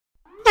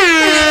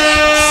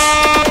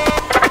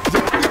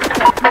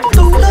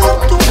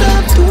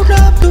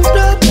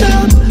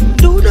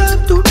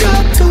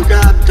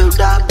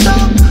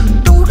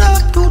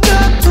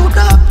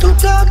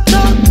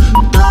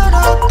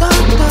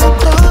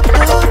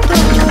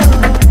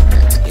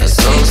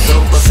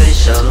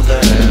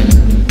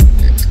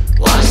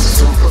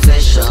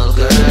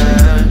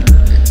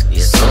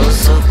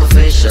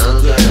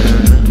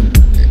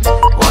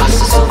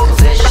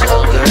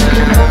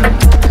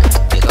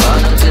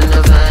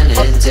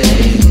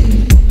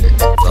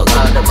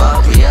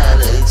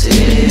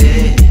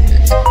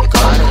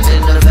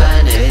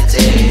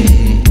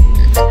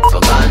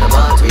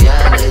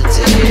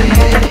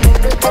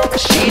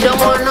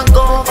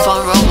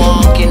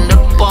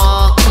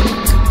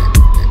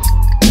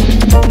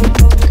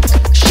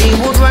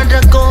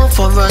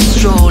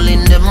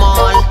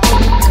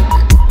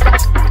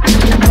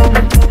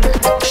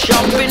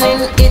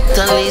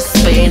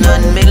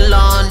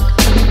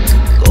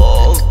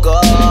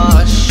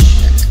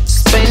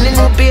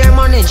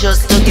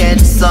just to get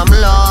some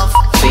love.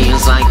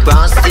 Feels like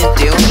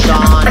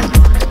prostitution.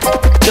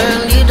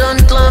 Girl, you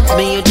don't love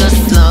me, you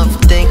just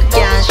love the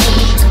cash.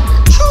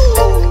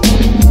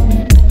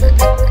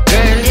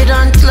 Girl, you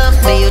don't love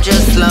me, you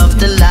just love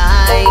the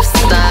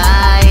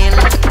lifestyle.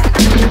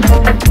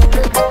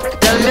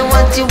 Tell me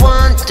what you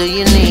want, do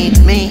you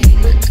need me?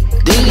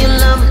 Do you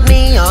love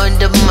me or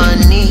the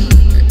money?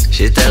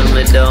 She tell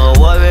me don't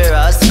worry,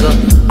 Rasqo,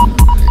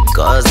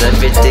 cause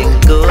everything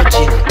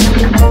Gucci.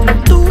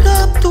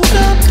 Do-dap,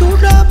 do-dap,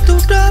 do-dap,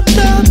 do-dap,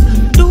 dap.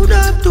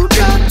 Do-dap,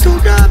 do-dap,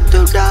 do-dap,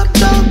 do-dap,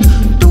 dap.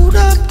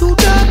 Do-dap,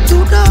 do-dap,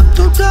 do-dap,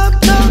 do-dap,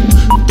 dap.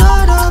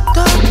 Da-dap,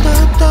 dap,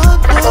 dap, dap,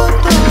 dap,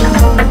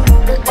 dap.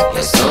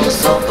 You're so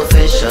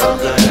superficial,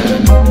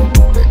 girl.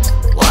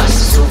 What's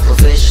so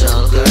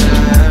superficial,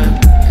 girl?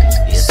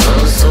 You're so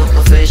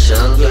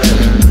superficial, girl.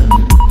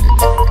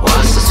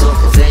 What's the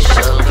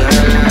superficial, girl?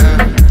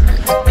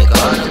 You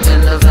caught up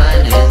in the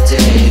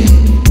vanity,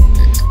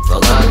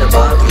 forgot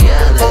about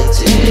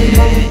reality.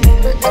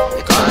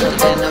 You caught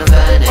up in the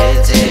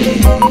vanity,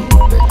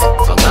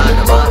 forgot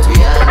about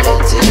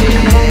reality.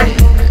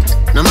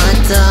 No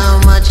matter how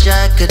much I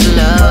could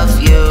love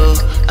you,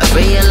 I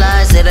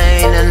realize it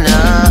ain't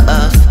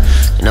enough.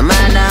 No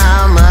matter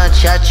how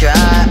much I try,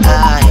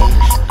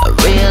 I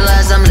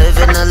realize I'm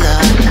living a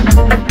lie.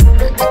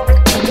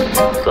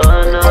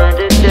 Gone are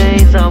the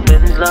days I've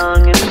been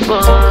longing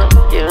for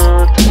you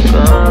to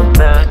come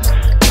back.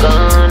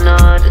 Gone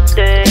are the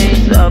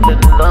days I've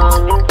been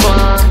longing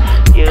for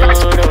you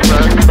to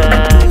run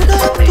back.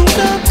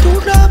 Do-dap,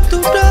 do-dap,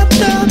 do-dap,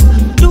 do-dap,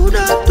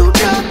 do-dap,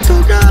 do-dap,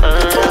 do-dap,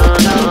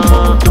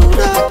 do-dap,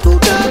 do-dap,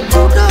 do-dap,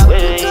 do-dap.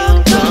 Where you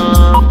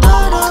come,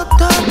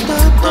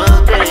 my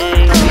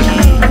baby?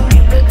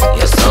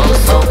 You're so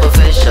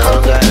superficial,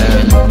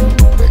 girl.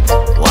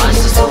 What's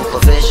the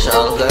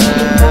superficial,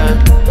 girl?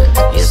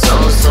 You're so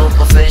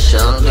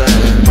superficial, girl.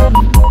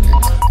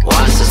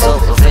 What's the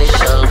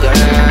superficial,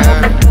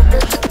 girl?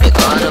 You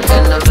caught up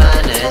in the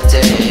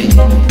vanity,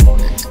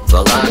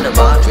 forgot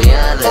about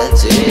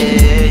reality.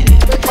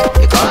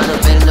 You caught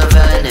up in the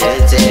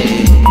vanity,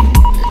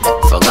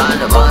 forgot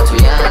about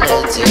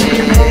reality.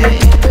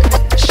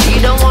 She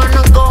don't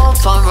wanna go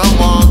for a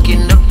walk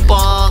in the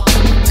park.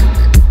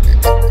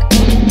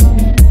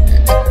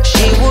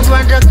 She would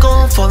rather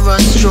go for a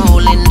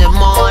stroll in the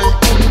mall.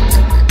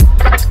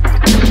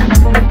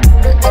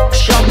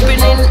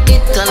 Shopping in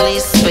Italy,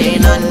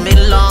 Spain and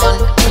Milan.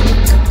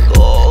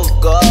 Oh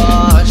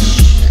gosh,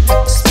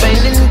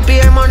 spending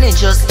beer money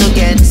just to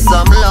get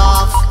some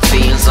love.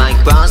 Feels like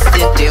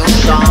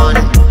prostitution.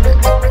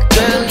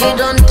 Girl, you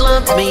don't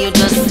love me, you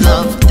just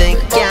love the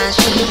cash.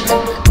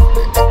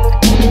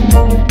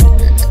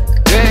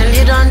 Girl,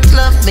 you don't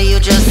love me, you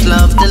just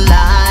love the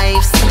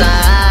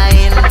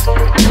lifestyle.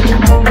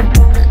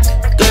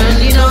 Girl,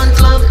 you don't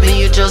love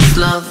me, you just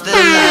love the